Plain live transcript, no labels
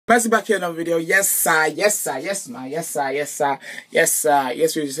Mercy back here in another video. Yes sir, yes sir, yes ma, yes sir, yes sir, yes sir,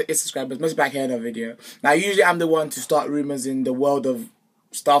 yes subscribers. Mercy back here in another video. Now usually I'm the one to start rumors in the world of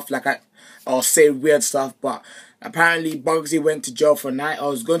stuff or say weird stuff, but apparently Bugzy went to jail for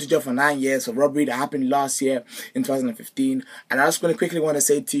going to jail for 9 years for robbery that happened last year in 2015. And I just quickly want to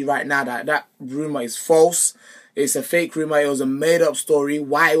say to you right now that that rumor is false. It's a fake rumor. It was a made-up story.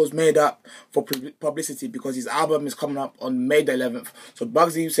 Why it was made up? For publicity, because his album is coming up on May the 11th. So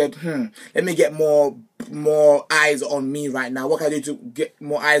Bugzy said, let me get more eyes on me right now. What can I do to get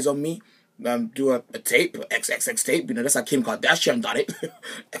more eyes on me? Do a tape, XXX tape. You know, that's how Kim Kardashian done it.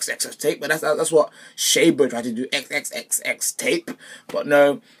 XXX tape. But that's what Shaber tried to do. XXXX tape. But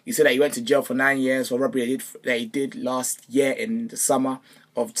no, he said that he went to jail for 9 years for robbery that he did last year in the summer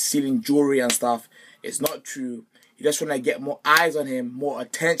of stealing jewelry and stuff. It's not true. He just want to get more eyes on him, more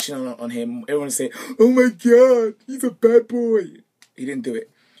attention on him. Everyone say, "Oh my God, he's a bad boy." He didn't do it.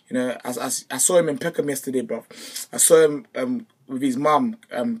 You know, I saw him in Peckham yesterday, bro. I saw him with his mum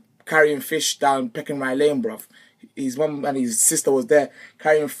carrying fish down Peckham Rye Lane, bro. His mum and his sister was there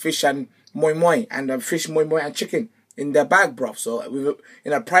carrying fish and moi moi and fish moi moi and chicken in their bag, bro. So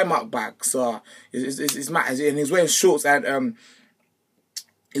in a Primark bag. So it's mad. And he's wearing shorts and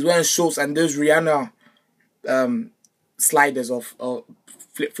those Rihanna sliders or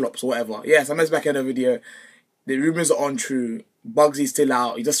flip-flops or whatever. Yes, I'm just back in the video. The rumors are untrue. Bugsy's still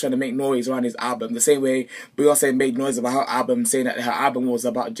out. He's just trying to make noise around his album. The same way Beyonce made noise about her album, saying that her album was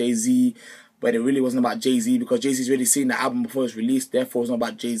about Jay-Z, but it really wasn't about Jay-Z because Jay-Z's already seen the album before it's released. Therefore, it's not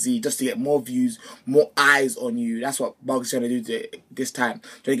about Jay-Z. Just to get more views, more eyes on you. That's what Bugsy's trying to do this time.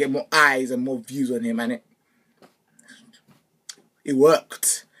 Trying to get more eyes and more views on him, and it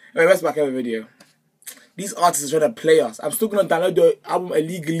worked. Anyway, let's back in the video. These artists are trying to play us. I'm still going to download the album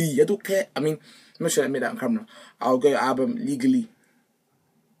illegally. I don't care. I mean, I'm not sure I made that on camera. I'll get the album legally.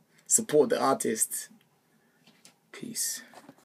 Support the artist. Peace.